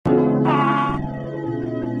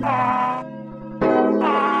Then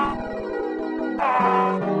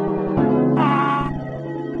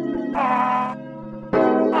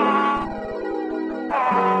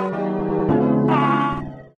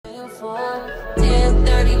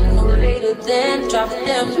drop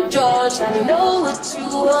them drawers. I know what you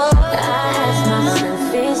want.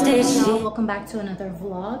 Welcome back to another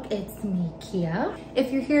vlog. It's me, Kia.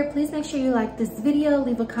 If you're here, please make sure you like this video,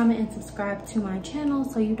 leave a comment, and subscribe to my channel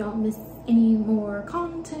so you don't miss any more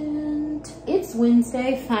content. It's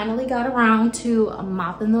Wednesday. Finally got around to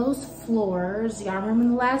mopping those floors. Y'all remember in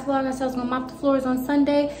the last vlog I said I was gonna mop the floors on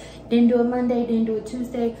Sunday? Didn't do it Monday, didn't do it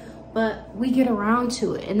Tuesday. But we get around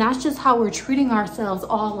to it, and that's just how we're treating ourselves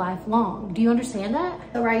all life long. Do you understand that?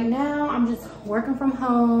 So right now I'm just working from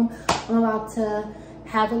home. I'm about to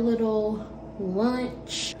have a little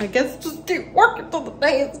lunch. I guess just keep working till the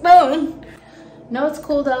day is done. No, it's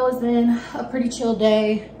cool though. It's been a pretty chill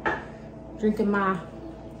day. I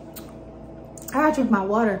gotta drink my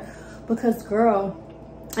water because girl,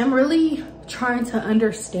 I'm really trying to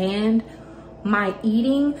understand my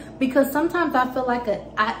eating, because sometimes I feel like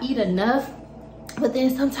I eat enough, but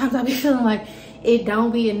then sometimes I be feeling like it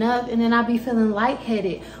don't be enough, and then I be feeling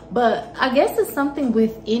lightheaded. But I guess it's something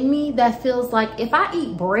within me that feels like if I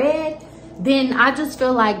eat bread, then I just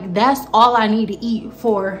feel like that's all I need to eat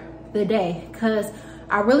for the day, because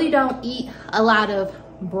I really don't eat a lot of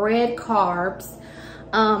bread carbs.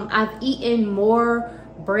 I've eaten more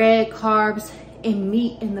bread, carbs, and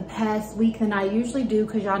meat in the past week than I usually do,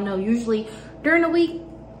 because y'all know usually during the week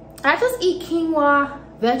I just eat quinoa,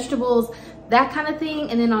 vegetables, that kind of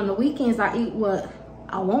thing, and then on the weekends I eat what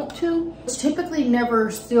I want to. It typically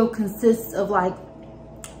never still consists of like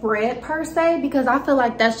bread per se, because I feel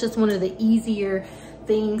like that's just one of the easier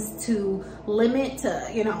things to limit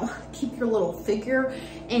to, you know, keep your little figure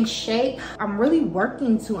in shape. I'm really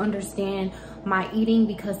working to understand my eating,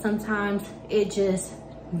 because sometimes it just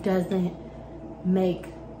doesn't make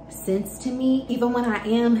sense to me. Even when I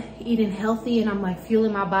am eating healthy and I'm like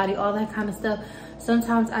fueling my body, all that kind of stuff,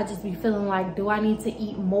 sometimes I just be feeling like, do I need to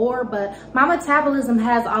eat more? But my metabolism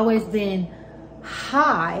has always been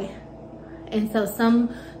high, and so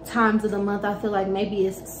some times of the month I feel like maybe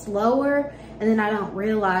it's slower, and then I don't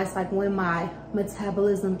realize like when my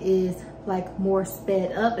metabolism is like more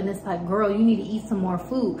sped up, and it's like, girl, you need to eat some more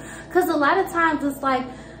food. Because a lot of times it's like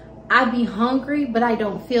I be hungry, but I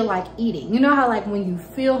don't feel like eating. You know how like when you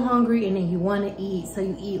feel hungry and then you want to eat, so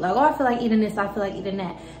you eat. Like, oh, I feel like eating this, I feel like eating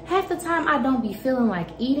that. Half the time I don't be feeling like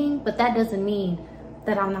eating, but that doesn't mean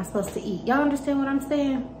that I'm not supposed to eat. Y'all understand what I'm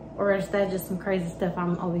saying? Or is that just some crazy stuff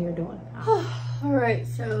I'm over here doing? All right,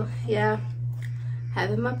 so yeah,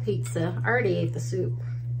 having my pizza. I already ate the soup.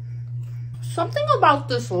 Something about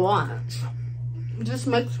this lunch just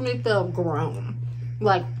makes me feel grown.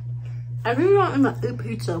 Like, everyone eat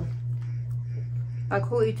pizza. Like,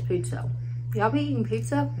 who eats pizza? Y'all be eating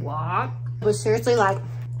pizza? What? But seriously, like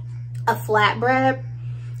a flatbread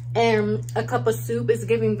and a cup of soup is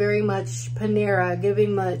giving very much Panera,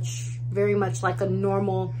 giving very much like a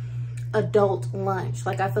normal adult lunch.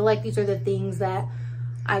 Like, I feel like these are the things that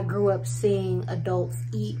I grew up seeing adults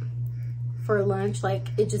eat for lunch. Like,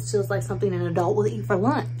 it just feels like something an adult would eat for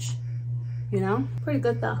lunch, you know? Pretty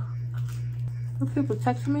good though. Are people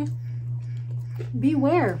texting me?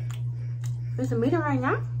 Beware. There's a meeting right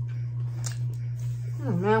now?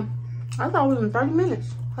 Oh man, I thought it was in 30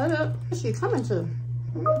 minutes. Hold up. What's she coming to?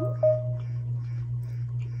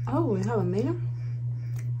 Oh, we have a meeting?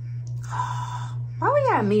 Why we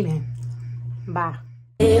got a meeting? Bye.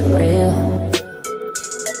 I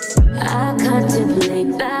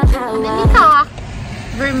contemplate that how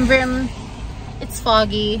Vroom vroom. It's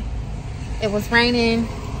foggy. It was raining.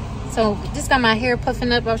 So just got my hair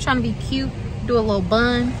puffing up. I was trying to be cute, do a little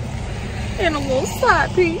bun and a little side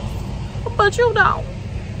piece, but you know,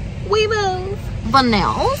 we move. The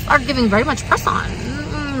nails are giving very much press on.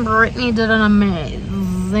 Brittany did an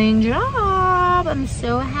amazing job. I'm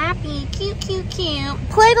so happy. Cute, cute, cute.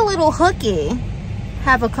 Played a little hooky.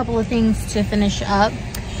 Have a couple of things to finish up.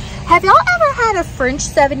 Have y'all ever had a French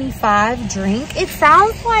 75 drink? It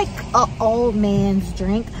sounds like an old man's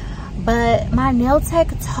drink, but my nail tech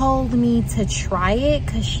told me to try it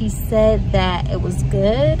because she said that it was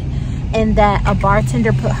good and that a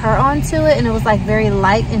bartender put her onto it, and it was like very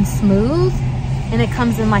light and smooth, and it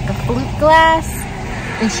comes in like a flute glass,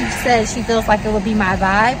 and she said she feels like it would be my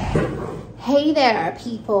vibe. Hey there,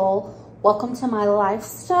 people. Welcome to my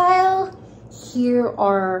lifestyle. Here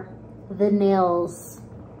are the nails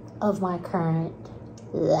of my current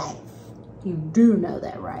life. You do know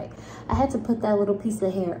that, right? I had to put that little piece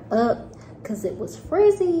of hair up because it was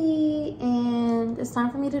frizzy, and it's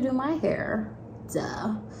time for me to do my hair.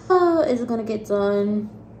 Is it gonna get done?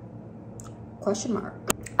 Question mark.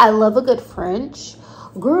 I love a good French.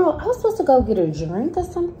 Girl, I was supposed to go get a drink or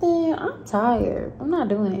something. I'm tired. I'm not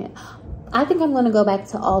doing it. I think I'm gonna go back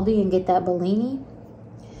to Aldi and get that Bellini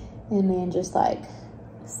and then just like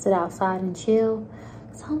sit outside and chill.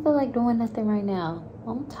 So I don't feel like doing nothing right now.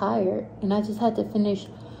 I'm tired and I just had to finish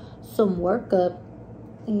some work up.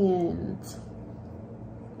 And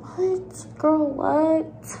what? Girl,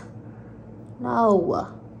 what? No.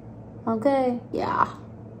 Okay, yeah.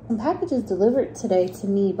 Some packages delivered today to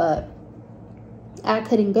me, but I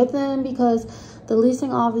couldn't get them because the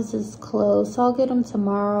leasing office is closed, so I'll get them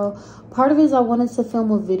tomorrow. Part of it is I wanted to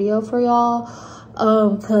film a video for y'all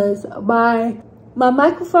because my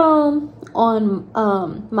microphone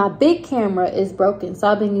on my big camera is broken, so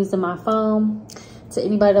I've been using my phone. To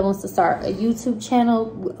anybody that wants to start a YouTube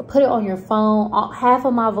channel, put it on your phone. Half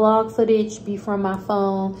of my vlog footage be from my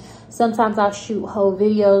phone. Sometimes I'll shoot whole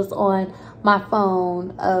videos on my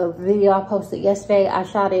phone. A video I posted yesterday, I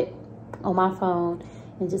shot it on my phone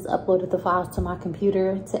and just uploaded the files to my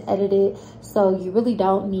computer to edit it. So you really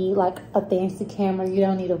don't need like a fancy camera. You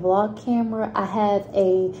don't need a vlog camera. I have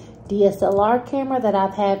a DSLR camera that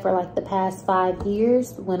I've had for like the past 5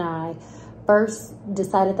 years when I first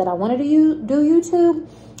decided that I wanted to do YouTube.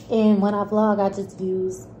 And when I vlog, I just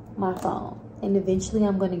use my phone. And eventually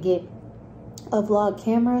I'm going to get a vlog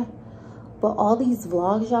camera. But all these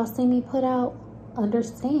vlogs y'all see me put out,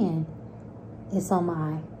 understand, it's on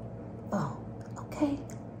my phone, okay?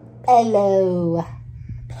 Hello,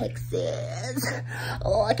 pixies.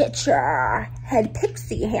 Look at your head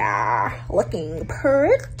pixie here. Looking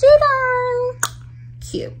pretty darn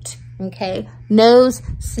cute, okay? Nose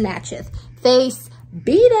snatcheth, face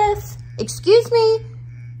beateth. Excuse me?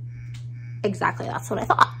 Exactly, that's what I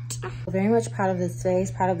thought. Very much proud of this face,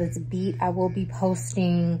 proud of this beat. I will be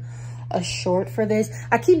posting a short for this.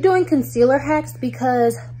 I keep doing concealer hacks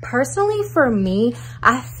because personally for me,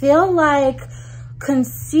 I feel like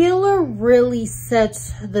concealer really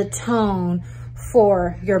sets the tone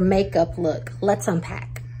for your makeup look. Let's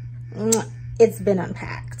unpack. It's been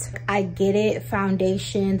unpacked. I get it,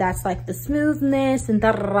 foundation, that's like the smoothness and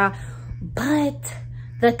da-da-da, but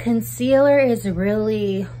the concealer is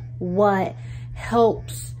really what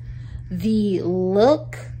helps the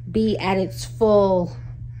look be at its full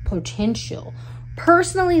potential.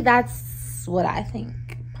 Personally, that's what I think.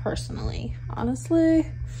 Personally, honestly,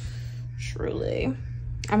 truly,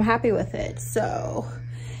 I'm happy with it. So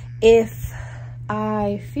if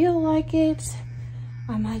I feel like it,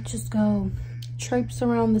 I might just go traipse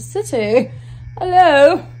around the city.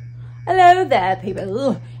 Hello there,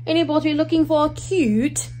 people. Anybody looking for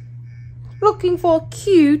cute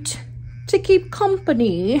to keep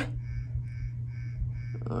company?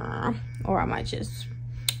 Or I might just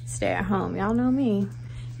stay at home. Y'all know me. You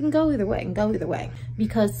can go either way.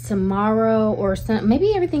 Because tomorrow or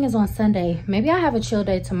maybe everything is on Sunday. Maybe I have a chill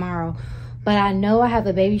day tomorrow. But I know I have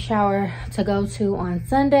a baby shower to go to on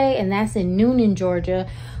Sunday, and that's in Noonan, Georgia,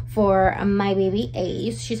 for my baby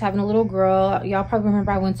Ace. She's having a little girl. Y'all probably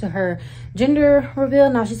remember I went to her gender reveal.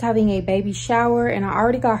 Now she's having a baby shower, and I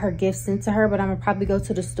already got her gifts sent to her, but I'm gonna probably go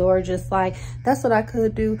to the store just like, that's what I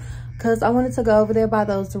could do, because I wanted to go over there by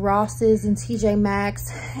those Rosses and TJ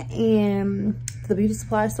Maxx and the beauty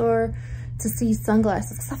supply store to see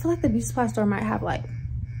sunglasses, because I feel like the beauty supply store might have like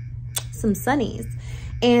some sunnies.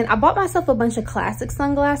 And I bought myself a bunch of classic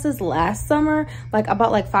sunglasses last summer. Like I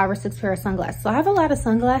bought like 5 or 6 pair of sunglasses. So I have a lot of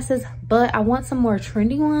sunglasses, but I want some more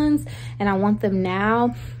trendy ones and I want them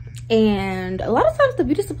now. And a lot of times the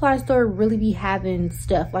beauty supply store really be having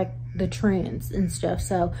stuff like the trends and stuff.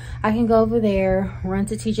 So I can go over there, run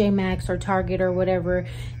to TJ Maxx or Target or whatever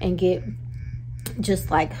and get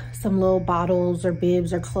just like some little bottles or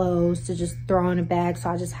bibs or clothes to just throw in a bag, so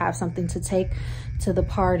I just have something to take to the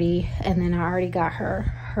party. And then I already got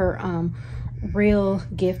her real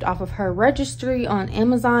gift off of her registry on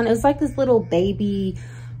Amazon. It's like this little baby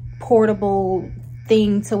portable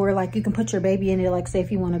thing to where like you can put your baby in it, like say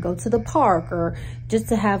if you want to go to the park or just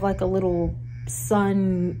to have like a little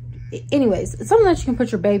sun. Anyways, it's something that you can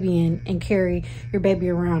put your baby in and carry your baby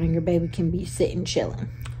around, and your baby can be sitting chilling.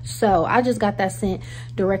 So I just got that sent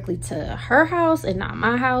directly to her house and not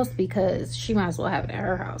my house, because she might as well have it at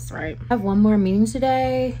her house, right? I have one more meeting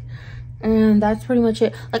today and that's pretty much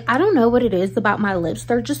it. Like, I don't know what it is about my lips.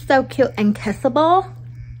 They're just so cute and kissable.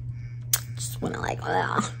 Just want to like,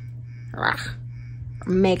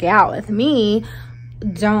 make out with me.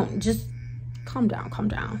 Don't, just calm down, calm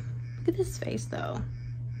down. Look at this face though.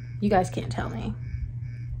 You guys can't tell me.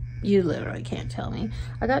 You literally can't tell me.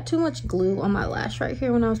 I got too much glue on my lash right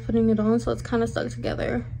here when I was putting it on, so it's kind of stuck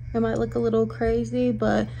together. It might look a little crazy,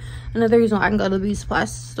 but another reason I can go to the beauty supply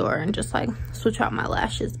store and just like switch out my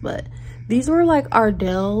lashes. But these were like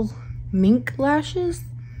Ardell mink lashes.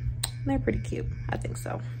 They're pretty cute. I think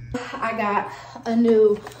so. I got a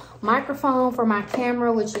new microphone for my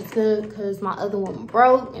camera, which is good because my other one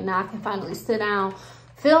broke, and now I can finally sit down,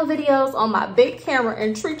 film videos on my big camera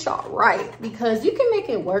and treat y'all right, because you can make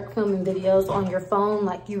it work filming videos on your phone,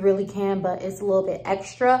 like you really can, but it's a little bit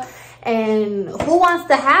extra. And who wants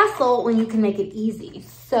the hassle when you can make it easy?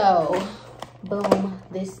 So boom,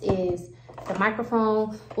 this is the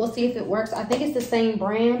microphone. We'll see if it works. I think it's the same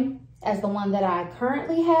brand as the one that I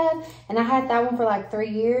currently have, and I had that one for like 3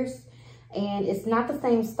 years, and it's not the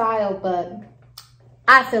same style, but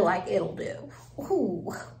I feel like it'll do.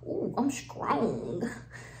 Ooh, I'm strong.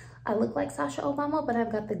 I look like Sasha Obama, but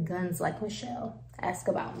I've got the guns like Michelle. Ask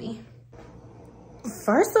about me.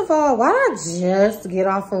 First of all, why did I just get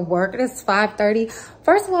off of work? It's 5:30.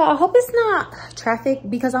 First of all, I hope it's not traffic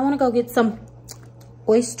because I want to go get some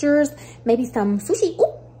oysters, maybe some sushi.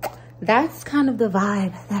 Ooh, that's kind of the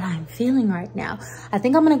vibe that I'm feeling right now. I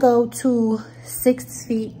think I'm gonna go to 6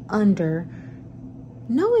 feet under.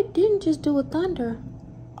 No, it didn't just do a thunder.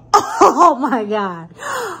 Oh my God.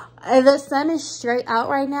 The sun is straight out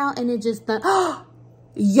right now, and it just,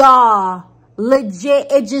 y'all,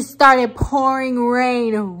 legit, it just started pouring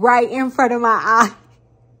rain right in front of my eye.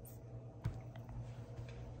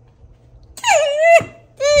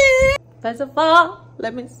 First of all,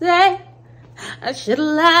 let me say, I should've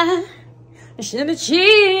lied, I should've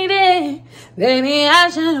cheated. Baby, I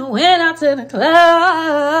should've went out to the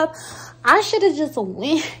club. I should've just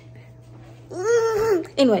went.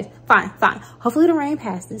 Anyways, fine. Hopefully the rain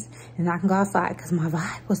passes and I can go outside, because my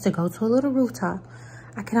vibe was to go to a little rooftop.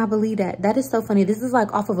 I cannot believe that. That is so funny. This is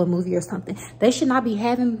like off of a movie or something. They should not be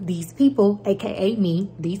having these people, aka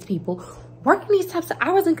me, these people, working these types of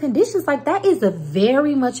hours and conditions. Like, that is a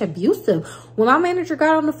very much abusive. When my manager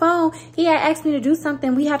got on the phone, he had asked me to do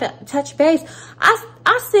something. We had to touch base.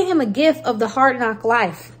 I sent him a gift of The Hard Knock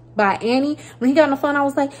Life by Annie. When he got on the phone, I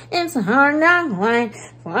was like, it's a hard knock life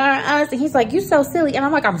for us. And he's like, you so silly. And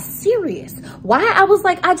I'm like, I'm serious. Why? I was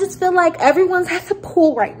like, I just feel like everyone's at the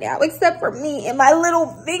pool right now except for me, and my little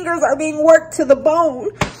fingers are being worked to the bone.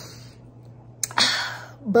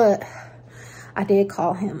 But I did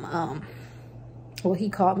call him, well, he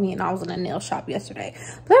called me, and I was in a nail shop yesterday.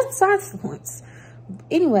 But that's besides the points.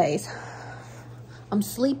 Anyways, I'm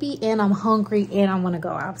sleepy and I'm hungry and I want to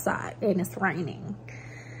go outside, and it's raining.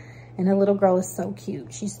 And the little girl is so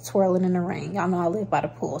cute. She's twirling in the rain. Y'all know I live by the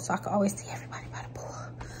pool, so I can always see everybody by the pool.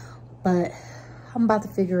 But I'm about to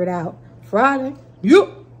figure it out. Friday. Yep.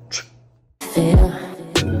 But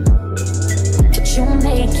you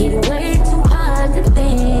make it way too hard to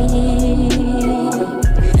think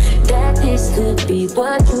that this could be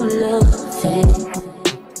what you love.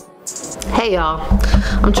 Hey y'all,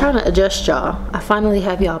 I'm trying to adjust y'all. I finally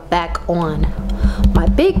have y'all back on my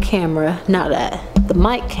big camera now that the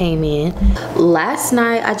mic came in. Last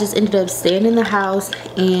night I just ended up staying in the house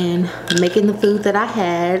and making the food that I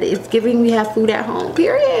had. It's giving me have food at home,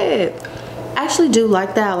 period. I actually do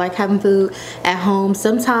like that. I like having food at home.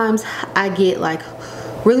 Sometimes I get like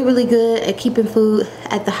really good at keeping food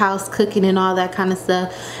at the house, cooking and all that kind of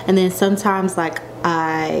stuff, and then sometimes like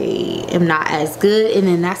I am not as good, and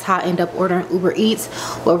then that's how I end up ordering Uber Eats.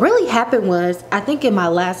 What really happened was, I think in my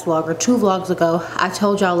last vlog or 2 vlogs ago, I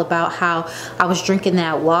told y'all about how I was drinking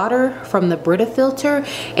that water from the Brita filter,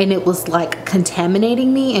 and it was like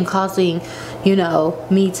contaminating me and causing, you know,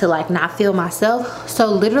 me to like not feel myself.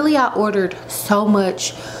 So literally I ordered so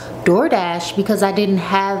much DoorDash because I didn't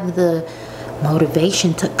have the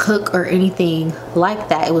motivation to cook or anything like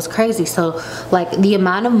that. It was crazy. So like the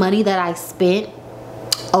amount of money that I spent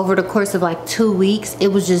over the course of like 2 weeks, it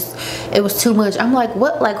was too much. I'm like,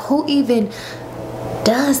 what, like who even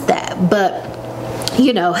does that? But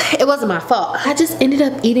you know, it wasn't my fault. I just ended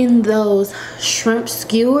up eating those shrimp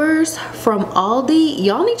skewers from Aldi.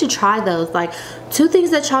 Y'all need to try those. Like 2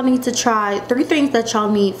 things that y'all need to try, 3 things that y'all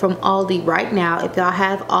need from Aldi right now, if y'all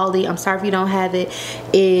have Aldi, I'm sorry if you don't have it,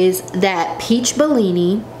 is that peach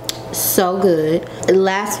Bellini. So good.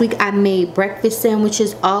 Last week I made breakfast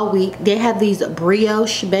sandwiches all week. They have these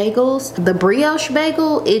brioche bagels. The brioche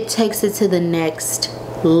bagel, it takes it to the next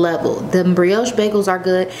level. The brioche bagels are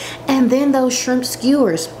good. And then those shrimp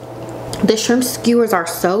skewers. The shrimp skewers are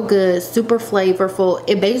so good, super flavorful.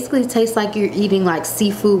 It basically tastes like you're eating like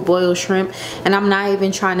seafood boiled shrimp, and I'm not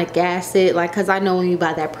even trying to gas it, like, cause I know when you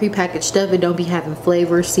buy that prepackaged stuff, it don't be having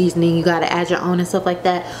flavor, seasoning, you gotta add your own and stuff like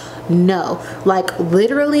that. No, like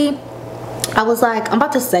literally I was like, I'm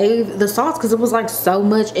about to save the sauce because it was like so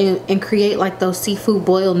much, and create like those seafood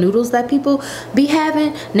boiled noodles that people be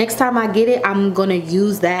having. Next time I get it, I'm gonna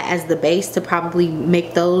use that as the base to probably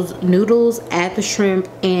make those noodles, add the shrimp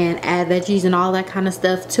and add veggies and all that kind of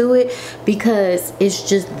stuff to it, because it's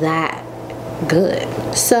just that good.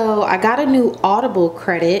 So I got a new Audible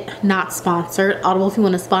credit, not sponsored. Audible, if you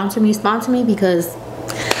want to sponsor me, because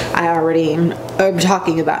I already am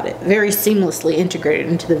talking about it very seamlessly integrated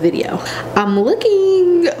into the video. I'm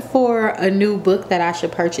looking for a new book that I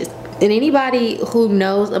should purchase, and anybody who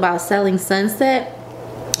knows about Selling Sunset,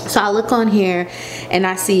 so I look on here and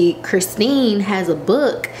I see Christine has a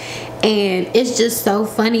book, and it's just so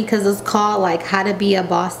funny because it's called like How to Be a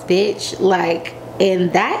Boss Bitch, like,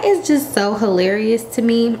 and that is just so hilarious to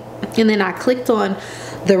me. And then I clicked on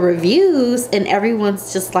the reviews and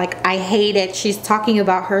everyone's just like, I hate it, she's talking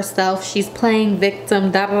about herself, she's playing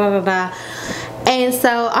victim, da da da da. And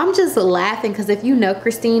so I'm just laughing because if you know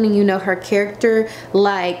Christine and you know her character,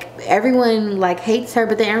 like everyone like hates her,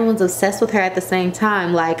 but then everyone's obsessed with her at the same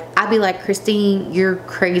time. Like I'd be like, Christine, you're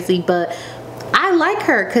crazy, but I like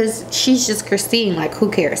her because she's just Christine, like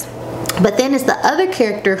who cares? But then it's the other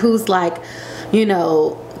character who's like, you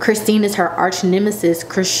know, Christine is her arch nemesis,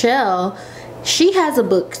 Chriselle. She has a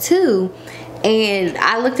book too, and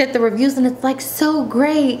I looked at the reviews and it's like so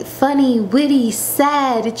great, funny, witty,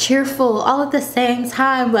 sad, cheerful, all at the same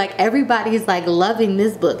time. Like everybody's like loving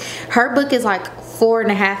this book. Her book is like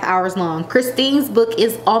 4.5 hours long. Christine's book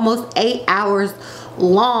is almost 8 hours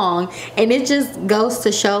long, and it just goes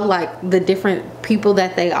to show like the different people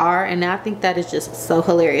that they are. And I think that is just so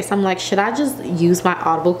hilarious. I'm like, should I just use my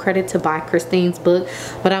Audible credit to buy Christine's book?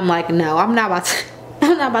 But I'm like, no, I'm not about to.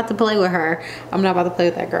 I'm not about to play with her. I'm not about to play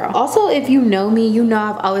with that girl. Also, if you know me, you know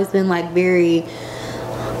I've always been like very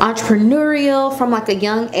entrepreneurial from like a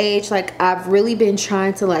young age. Like I've really been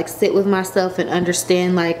trying to like sit with myself and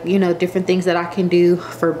understand like, you know, different things that I can do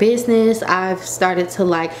for business. I've started to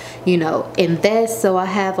like, you know, invest. So I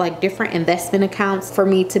have like different investment accounts for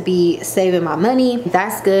me to be saving my money.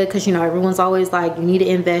 That's good because, you know, everyone's always like, you need to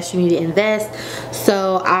invest, you need to invest.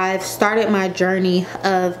 So I've started my journey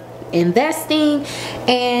of investing,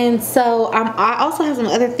 and so I also have some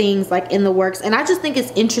other things like in the works, and I just think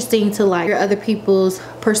it's interesting to like hear other people's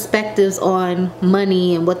perspectives on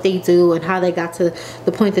money and what they do and how they got to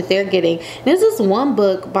the point that they're getting. There's this one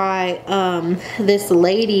book by this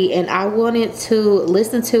lady, and I wanted to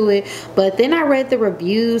listen to it, but then I read the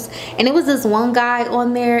reviews, and it was this one guy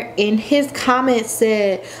on there, and his comment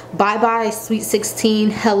said, bye bye sweet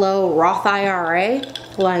 16, hello Roth IRA.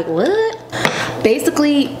 Like what?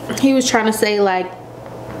 Basically he was trying to say like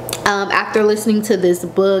after listening to this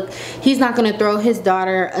book, he's not going to throw his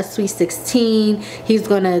daughter a sweet 16. He's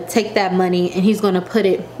going to take that money and he's going to put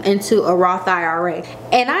it into a Roth IRA.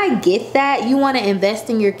 And I get that you want to invest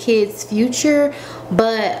in your kids' future,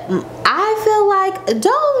 but I feel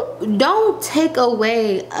like don't take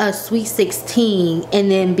away a sweet 16 and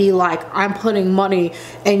then be like, I'm putting money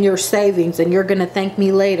in your savings and you're going to thank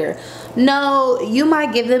me later. No, you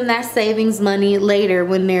might give them that savings money later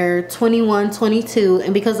when they're 21, 22,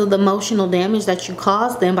 and because of the emotional damage that you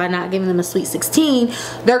caused them by not giving them a sweet 16,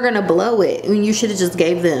 they're gonna blow it. I mean, you should have just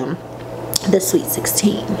gave them the sweet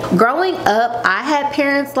 16. Growing up, I had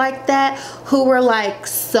parents like that who were like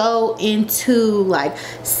so into like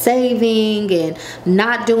saving and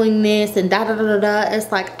not doing this and da da da da da.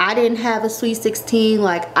 It's like I didn't have a sweet 16.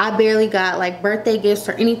 Like I barely got like birthday gifts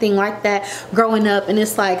or anything like that growing up, and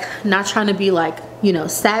it's like not trying to be like, you know,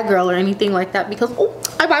 sad girl or anything like that, because oh,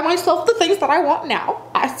 I buy myself the things that I want now,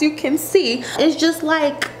 as you can see. It's just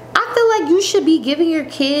like I feel like you should be giving your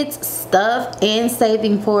kids stuff and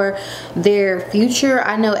saving for their future.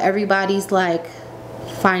 I know everybody's like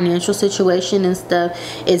financial situation and stuff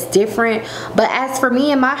is different, but as for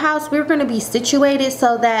me and my house, we're going to be situated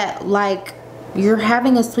so that like you're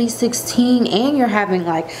having a sweet 16 and you're having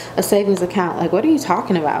like a savings account. Like what are you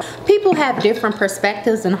talking about? People have different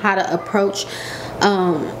perspectives on how to approach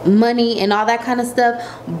money and all that kind of stuff,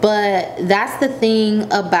 but that's the thing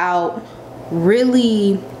about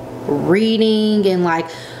really reading and like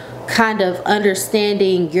kind of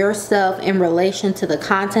understanding yourself in relation to the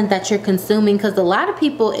content that you're consuming. Because a lot of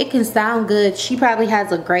people, it can sound good, she probably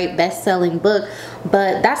has a great best-selling book,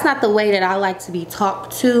 but that's not the way that I like to be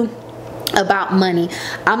talked to about money.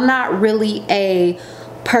 I'm not really a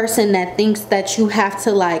person that thinks that you have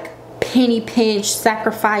to like penny pinch,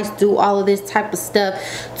 sacrifice, do all of this type of stuff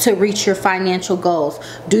to reach your financial goals?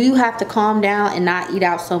 Do you have to calm down and not eat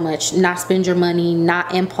out so much, not spend your money,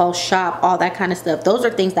 not impulse shop, all that kind of stuff? Those are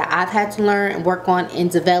things that I've had to learn and work on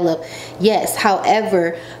and develop. Yes,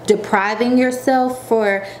 however, depriving yourself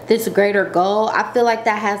for this greater goal, I feel like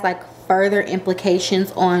that has like further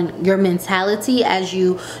implications on your mentality as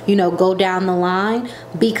you know, go down the line,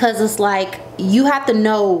 because it's like you have to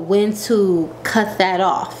know when to cut that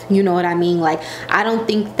off. You know what I mean? Like, I don't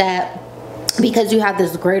think that because you have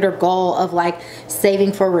this greater goal of like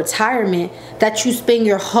saving for retirement, that you spend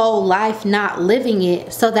your whole life not living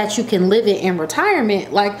it so that you can live it in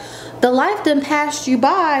retirement. Like, the life done passed you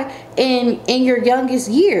by in your youngest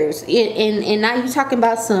years, and now you're talking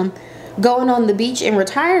about some going on the beach in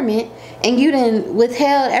retirement, and you done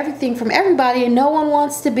withheld everything from everybody, and no one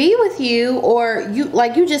wants to be with you, or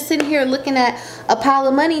you just sitting here looking at a pile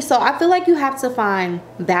of money. So I feel like you have to find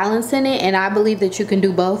balance in it, and I believe that you can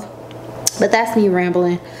do both. But that's me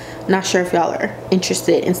rambling. Not sure if y'all are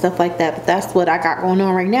interested in stuff like that, but that's what I got going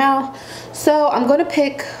on right now. So I'm gonna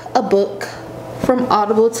pick a book from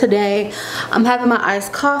Audible today. I'm having my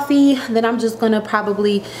iced coffee, then I'm just gonna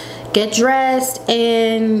probably get dressed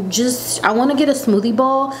and I want to get a smoothie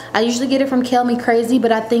bowl. I usually get it from Kale Me Crazy,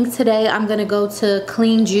 but I think today I'm gonna go to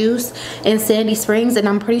Clean Juice in Sandy Springs, and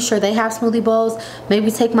I'm pretty sure they have smoothie bowls. Maybe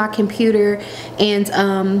take my computer and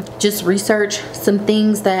just research some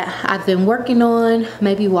things that I've been working on,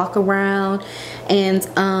 maybe walk around, and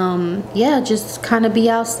yeah, just kind of be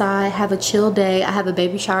outside, have a chill day. I have a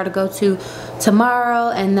baby shower to go to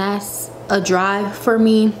tomorrow, and that's a drive for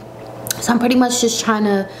me. So I'm pretty much just trying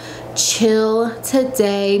to chill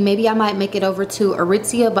today. Maybe I might make it over to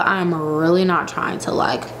Aritzia, but I'm really not trying to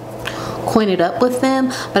like coin it up with them.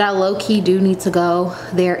 But I low-key do need to go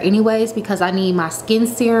there anyways, because I need my skin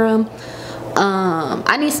serum.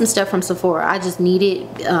 I need some stuff from Sephora. I just need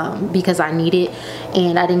it because I need it,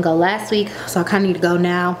 and I didn't go last week, so I kind of need to go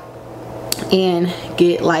now and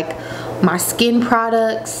get like my skin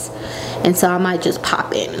products. And so I might just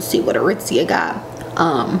pop in and see what Aritzia got.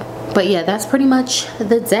 But yeah, that's pretty much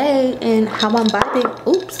the day and how I'm vibing.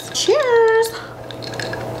 Oops, cheers.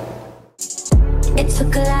 It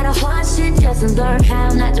took a lot of hardship just to learn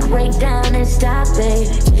how not to break down and stop, baby.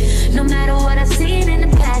 No matter what I've seen in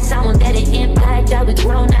the past, I won't let it impact how we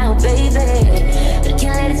grow now, baby. We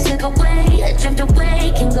can't let it slip away, drift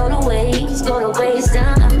away, can go to waste,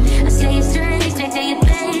 I say it's strange, straight to your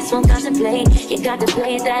face, won't contemplate, you got to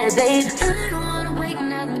play that, babe. I don't wanna wait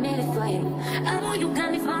another minute for you. I know you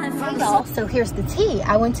got me falling from y'all, so here's the tea.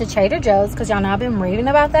 I went to Trader Joe's because y'all know I've been raving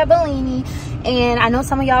about that Bellini, and I know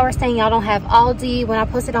some of y'all were saying y'all don't have Aldi. When I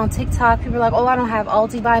posted on TikTok, people were like, oh, I don't have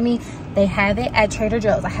Aldi by me. They have it at Trader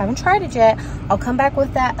Joe's. I haven't tried it yet. I'll come back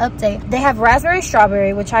with that update. They have raspberry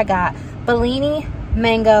strawberry, which I got, Bellini,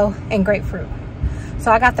 mango, and grapefruit.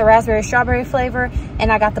 So I got the raspberry strawberry flavor,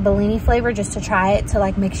 and I got the Bellini flavor just to try it, to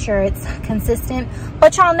like make sure it's consistent.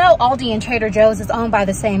 But y'all know Aldi and Trader Joe's is owned by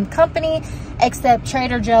the same company, except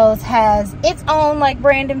Trader Joe's has its own like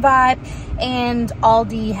brand and vibe, and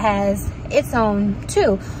Aldi has its own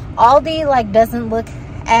too. Aldi like doesn't look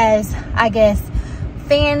as, I guess,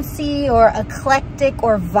 fancy or eclectic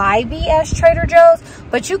or vibey as Trader Joe's,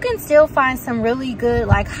 but you can still find some really good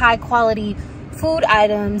like high quality food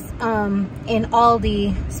items in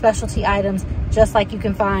Aldi, specialty items, just like you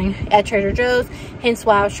can find at Trader Joe's. Hence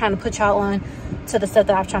why I was trying to put y'all on to the stuff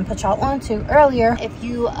that I was trying to put y'all on to earlier. If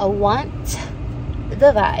you want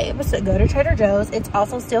the vibes, go to Trader Joe's. It's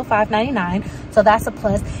also still $5.99, so that's a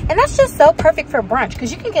plus. And that's just so perfect for brunch,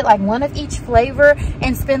 because you can get like one of each flavor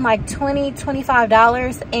and spend like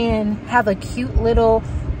 $20–25 and have a cute little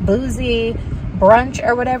boozy brunch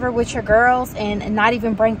or whatever with your girls and not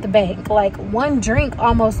even break the bank. Like one drink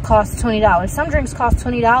almost costs $20. Some drinks cost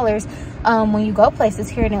 $20 when you go places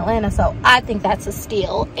here in Atlanta. So I think that's a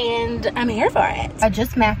steal, and I'm here for it. I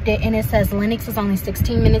just mapped it, and it says Lenox is only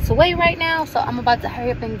 16 minutes away right now, so I'm about to hurry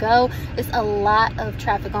up and go. It's a lot of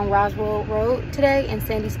traffic on Roswell Road today in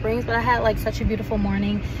Sandy Springs, but I had like such a beautiful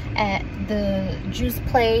morning at the juice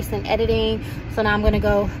place and editing. So now I'm gonna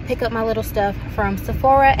go pick up my little stuff from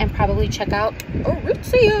Sephora and probably check out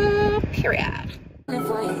Aritzia, period. And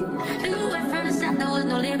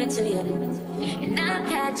I'm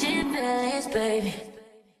catching feelings, baby.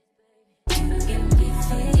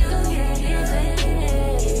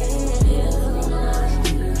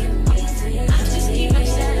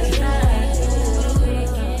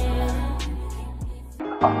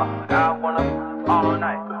 I wanna all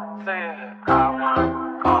night. Say it. I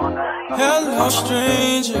wanna all night. Hello,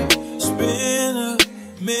 stranger. It's been a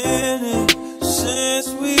minute since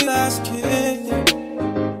we last kicked it.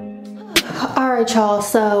 Alright y'all,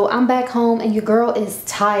 so I'm back home and your girl is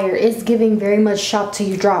tired. It's giving very much shop till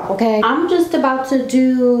you drop, okay? I'm just about to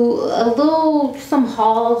do some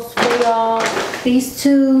hauls for y'all. These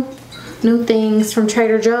two new things from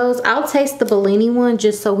Trader Joe's. I'll taste the Bellini one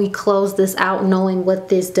just so we close this out knowing what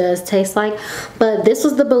this does taste like. But this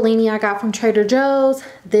was the Bellini I got from Trader Joe's.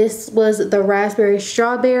 This was the raspberry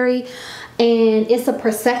strawberry, and it's a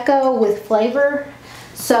Prosecco with flavor.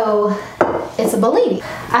 So it's a Bellini.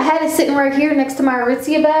 I had it sitting right here next to my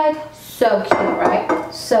Aritzia bag. So cute,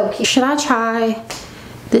 right? So cute. Should I try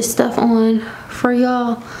this stuff on for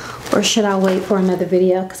y'all, or should I wait for another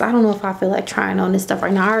video? Because I don't know if I feel like trying on this stuff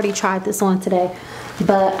right now. I already tried this on today,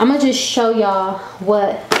 but I'm gonna just show y'all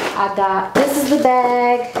what I got. This is the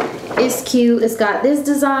bag. It's cute. It's got this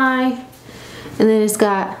design, and then it's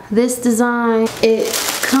got this design. It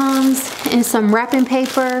comes in some wrapping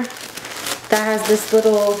paper that has this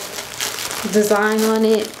little design on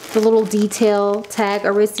it, the little detail tag,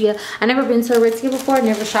 Aritzia. I never been to Aritzia before,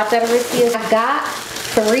 never shopped at Aritzia. I got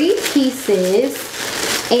 3 pieces,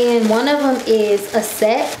 and one of them is a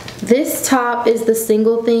set. This top is the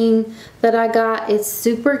single thing that I got. It's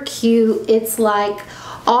super cute. It's like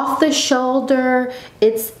off the shoulder.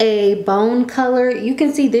 It's a bone color. You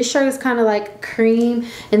can see this shirt is kind of like cream,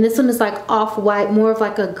 and this one is like off-white, more of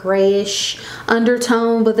like a grayish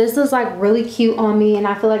undertone. But this is like really cute on me, and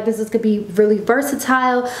I feel like this could be really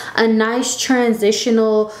versatile, a nice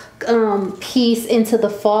transitional piece into the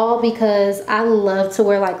fall, because I love to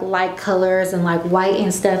wear like light colors and like white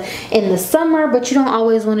and stuff in the summer, but you don't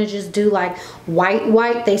always want to just do like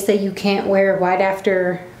white. They say you can't wear white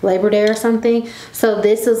after Labor Day or something. So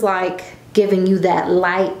this is like giving you that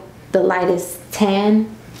light, the lightest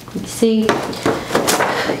tan. You see,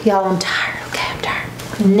 y'all, I'm tired. Okay, I'm tired.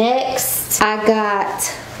 Next, I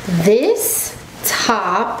got this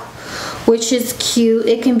top, which is cute.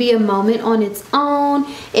 It can be a moment on its own.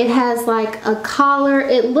 It has like a collar.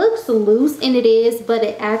 It looks loose, and it is, but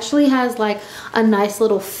it actually has like a nice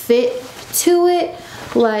little fit to it,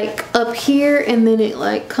 like up here, and then it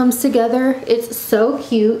like comes together. It's so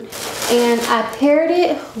cute. And I paired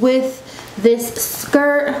it with this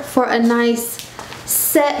skirt for a nice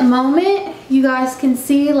set moment. You guys can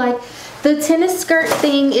see like the tennis skirt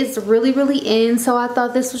thing is really in, so I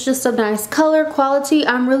thought this was just a nice color quality.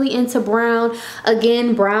 I'm really into brown.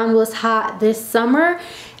 Again, brown was hot this summer,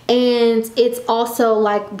 and it's also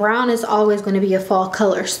like brown is always going to be a fall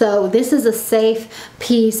color. So this is a safe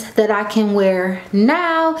piece that I can wear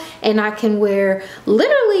now, and I can wear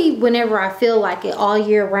literally whenever I feel like it, all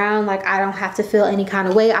year round. Like I don't have to feel any kind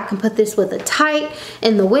of way. I can put this with a tight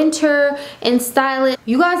in the winter and style it.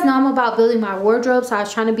 You guys know I'm about building my wardrobe, so I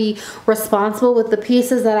was trying to be responsible with the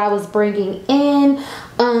pieces that I was bringing in.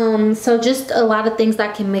 So just a lot of things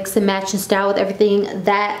that can mix and match and style with everything.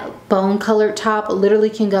 That bone colored top literally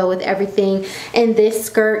can go with everything, and this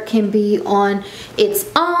skirt can be on its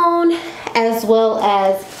own, as well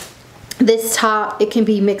as this top. It can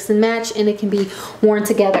be mix and match, and it can be worn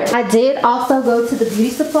together. I did also go to the beauty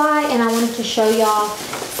supply, and I wanted to show y'all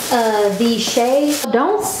these shades.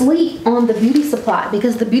 Don't sleep on the beauty supply,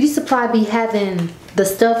 because the beauty supply be having the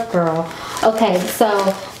stuff, girl. Okay,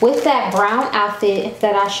 so with that brown outfit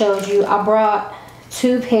that I showed you, I brought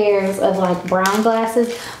 2 pairs of like brown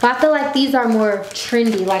glasses, but I feel like these are more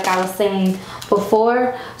trendy, like I was saying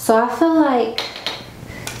before. So I feel like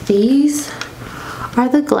these are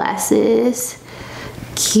the glasses.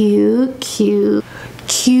 Cute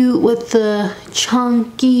with the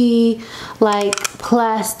chunky like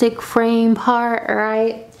plastic frame part,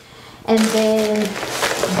 right? And then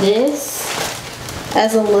this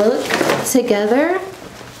as a look together.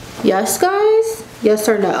 Yes, guys? Yes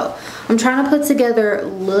or no? I'm trying to put together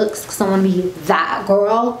looks because I want to be that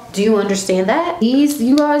girl. Do you understand that? These,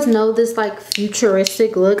 you guys know this like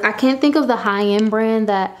futuristic look. I can't think of the high-end brand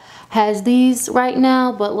that has these right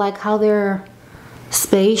now, but like how they're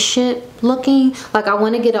spaceship looking. Like I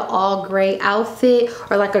want to get an all gray outfit,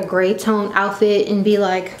 or like a gray tone outfit, and be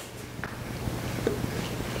like,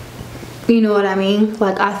 you know what I mean?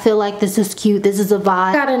 Like I feel like this is cute. This is a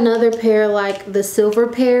vibe. I got another pair, like the silver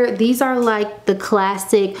pair. These are like the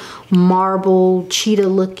classic marble cheetah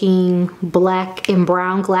looking black and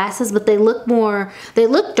brown glasses, but they look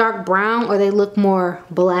dark brown, or they look more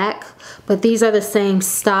black, but these are the same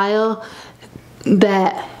style,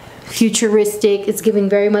 that futuristic. It's giving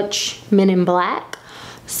very much Men in Black.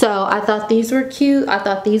 So I thought these were cute. I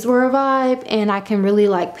thought these were a vibe, and I can really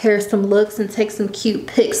like pair some looks and take some cute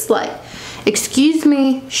pics. Like, excuse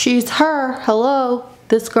me, she's her. Hello,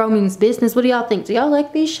 this girl means business. What do y'all think? Do y'all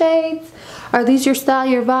like these shades? Are these your style,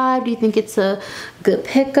 your vibe? Do you think it's a good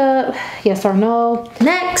pickup? Yes or no?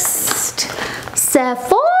 Next,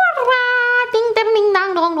 Sephora. Ding ding ding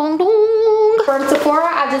dong dong dong dong. For Sephora,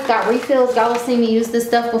 I just got refills. Y'all have seen me use this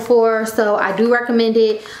stuff before, so I do recommend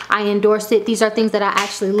it. I endorse it. These are things that I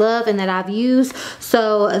actually love and that I've used.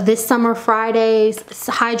 So this Summer Fridays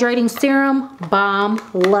hydrating serum, bomb,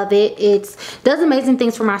 love it. It does amazing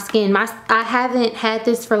things for my skin. I haven't had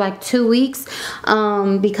this for like 2 weeks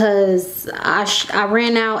because I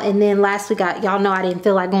ran out, and then last week y'all know I didn't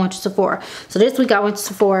feel like going to Sephora. So this week I went to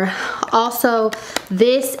Sephora. Also,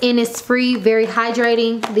 this Innisfree, very hydrating.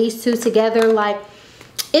 These two together, like,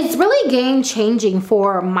 it's really game changing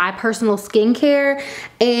for my personal skincare,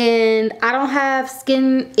 and I don't have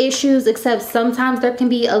skin issues except sometimes there can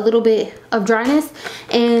be a little bit of dryness,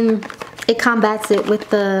 and it combats it with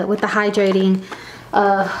the hydrating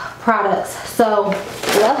products. So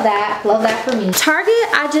love that for me. Target,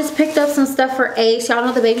 I just picked up some stuff for Ace. Y'all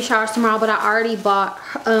know the baby shower's tomorrow, but I already bought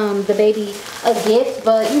the baby a gift,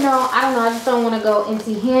 but you know, I don't know, I just don't want to go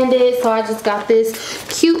empty-handed, so I just got this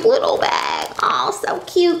cute little bag. Oh, so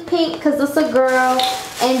cute, pink, because it's a girl.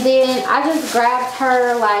 And then I just grabbed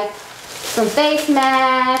her like some face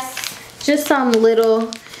masks, just some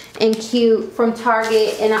little and cute from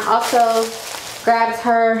Target. And I also grabbed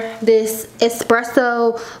her this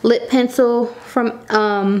espresso lip pencil from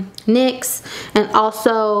NYX, and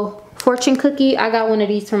also Fortune Cookie. I got one of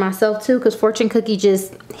these for myself too because Fortune Cookie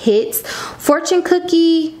just hits. Fortune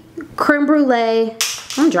Cookie, creme brulee,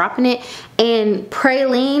 I'm dropping it, and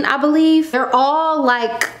praline, I believe. They're all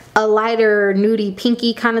like a lighter nudie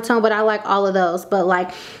pinky kind of tone, but I like all of those. But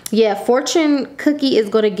like, yeah, Fortune Cookie is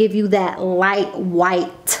going to give you that light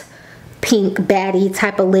white pink baddie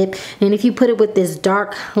type of lip, and if you put it with this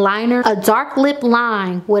dark liner, a dark lip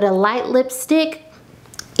line with a light lipstick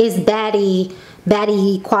is baddie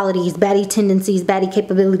qualities, baddie tendencies, baddie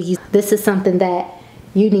capabilities. This is something that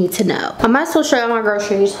you need to know. I might as well show you my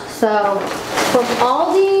groceries. So from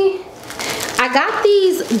Aldi, I got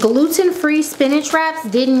these gluten-free spinach wraps.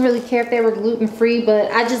 Didn't really care if they were gluten-free,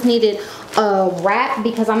 but I just needed a wrap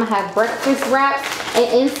because I'm gonna have breakfast wraps,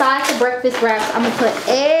 and inside the breakfast wraps I'm gonna put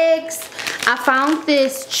eggs. I found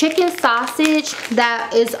this chicken sausage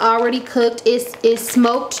that is already cooked. It's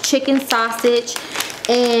smoked chicken sausage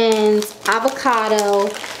and avocado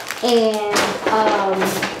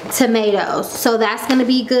and tomatoes, so that's gonna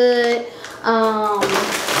be good.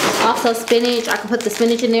 Also spinach, I can put the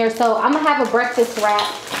spinach in there. So I'm gonna have a breakfast wrap.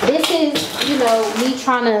 This is, you know, me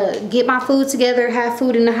trying to get my food together, have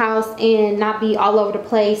food in the house, and not be all over the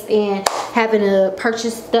place and having to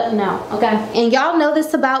purchase stuff. No, okay. And y'all know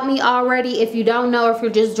this about me already. If you don't know, or if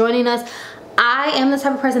you're just joining us, I am the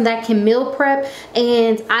type of person that can meal prep,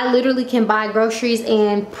 and I literally can buy groceries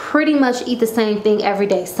and pretty much eat the same thing every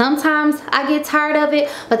day. Sometimes I get tired of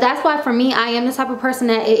it, but that's why for me, I am the type of person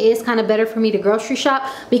that it is kind of better for me to grocery shop,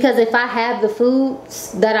 because if I have the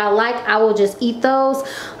foods that I like, I will just eat those,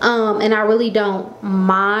 and I really don't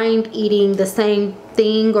mind eating the same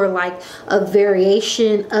thing or like a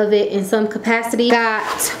variation of it in some capacity.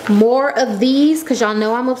 Got more of these because y'all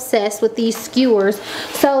know I'm obsessed with these skewers.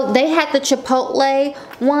 So they had the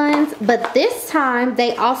Chipotle ones, but this time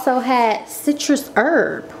they also had citrus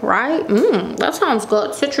herb, right? That sounds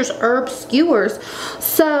good. Citrus herb skewers.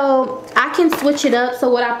 So I can switch it up. So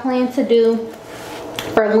what I plan to do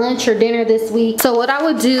for lunch or dinner this week, so what I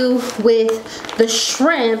would do with the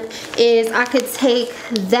shrimp is I could take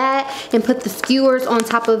that and put the skewers on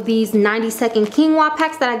top of these 90-second quinoa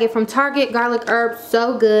packs that I get from Target. Garlic herb,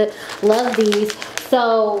 so good, love these.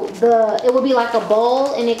 So it will be like a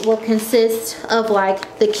bowl, and it will consist of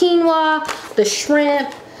like the quinoa, the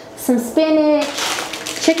shrimp, some spinach,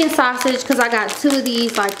 chicken sausage, because I got 2 of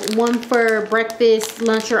these, like one for breakfast,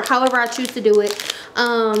 lunch, or however I choose to do it.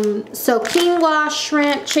 So quinoa,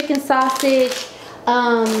 shrimp, chicken sausage,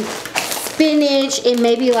 spinach, and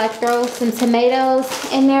maybe like throw some tomatoes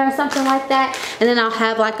in there or something like that. And then I'll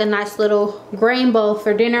have like a nice little grain bowl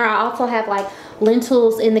for dinner. I also have like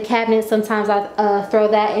lentils in the cabinet. Sometimes I throw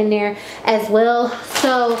that in there as well.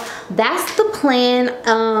 So that's the plan.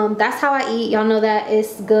 That's how I eat. Y'all know that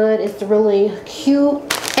it's good. It's really cute.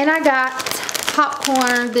 And I got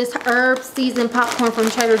popcorn, this herb seasoned popcorn from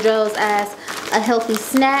Trader Joe's as a healthy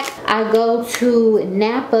snack. I go to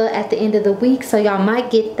Napa at the end of the week, so y'all might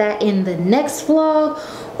get that in the next vlog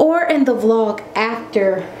or in the vlog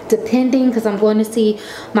after, depending, because I'm going to see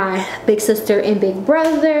my big sister and big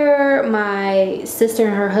brother. My sister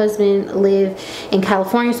and her husband live in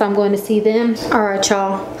California, so I'm going to see them. All right,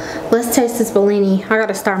 y'all, let's taste this Bellini. I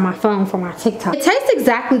gotta start my phone for my TikTok. It tastes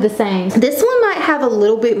exactly the same. This one might have a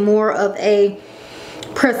little bit more of a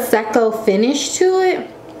Prosecco finish to it,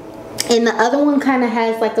 and the other one kind of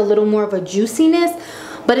has like a little more of a juiciness,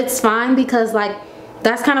 but it's fine because like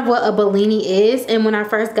that's kind of what a Bellini is. And when I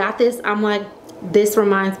first got this, I'm like, this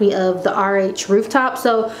reminds me of the RH Rooftop.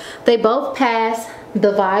 So they both pass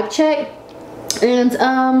the vibe check. And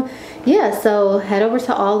yeah, so head over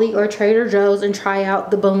to Aldi or Trader Joe's and try out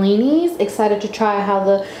the Bellinis. Excited to try how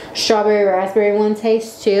the strawberry raspberry one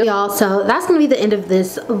tastes too, y'all. So that's gonna be the end of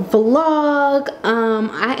this vlog.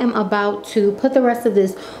 I am about to put the rest of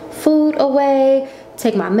this food away,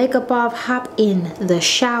 take my makeup off, hop in the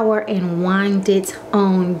shower and wind it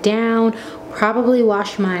on down. Probably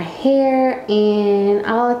wash my hair, and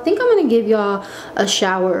I think I'm gonna give y'all a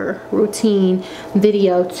shower routine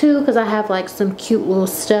video too, because I have like some cute little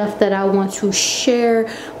stuff that I want to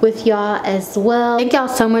share with y'all as well. Thank y'all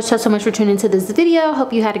so much for tuning into this video.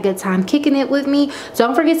 Hope you had a good time kicking it with me.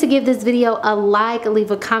 Don't forget to give this video a like,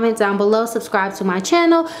 leave a comment down below, subscribe to my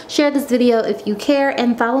channel, share this video if you care,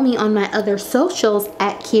 and follow me on my other socials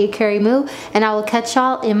at Kia Carrie Moo, and I will catch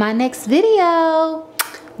y'all in my next video.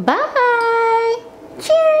 Bye.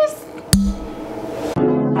 Cheers.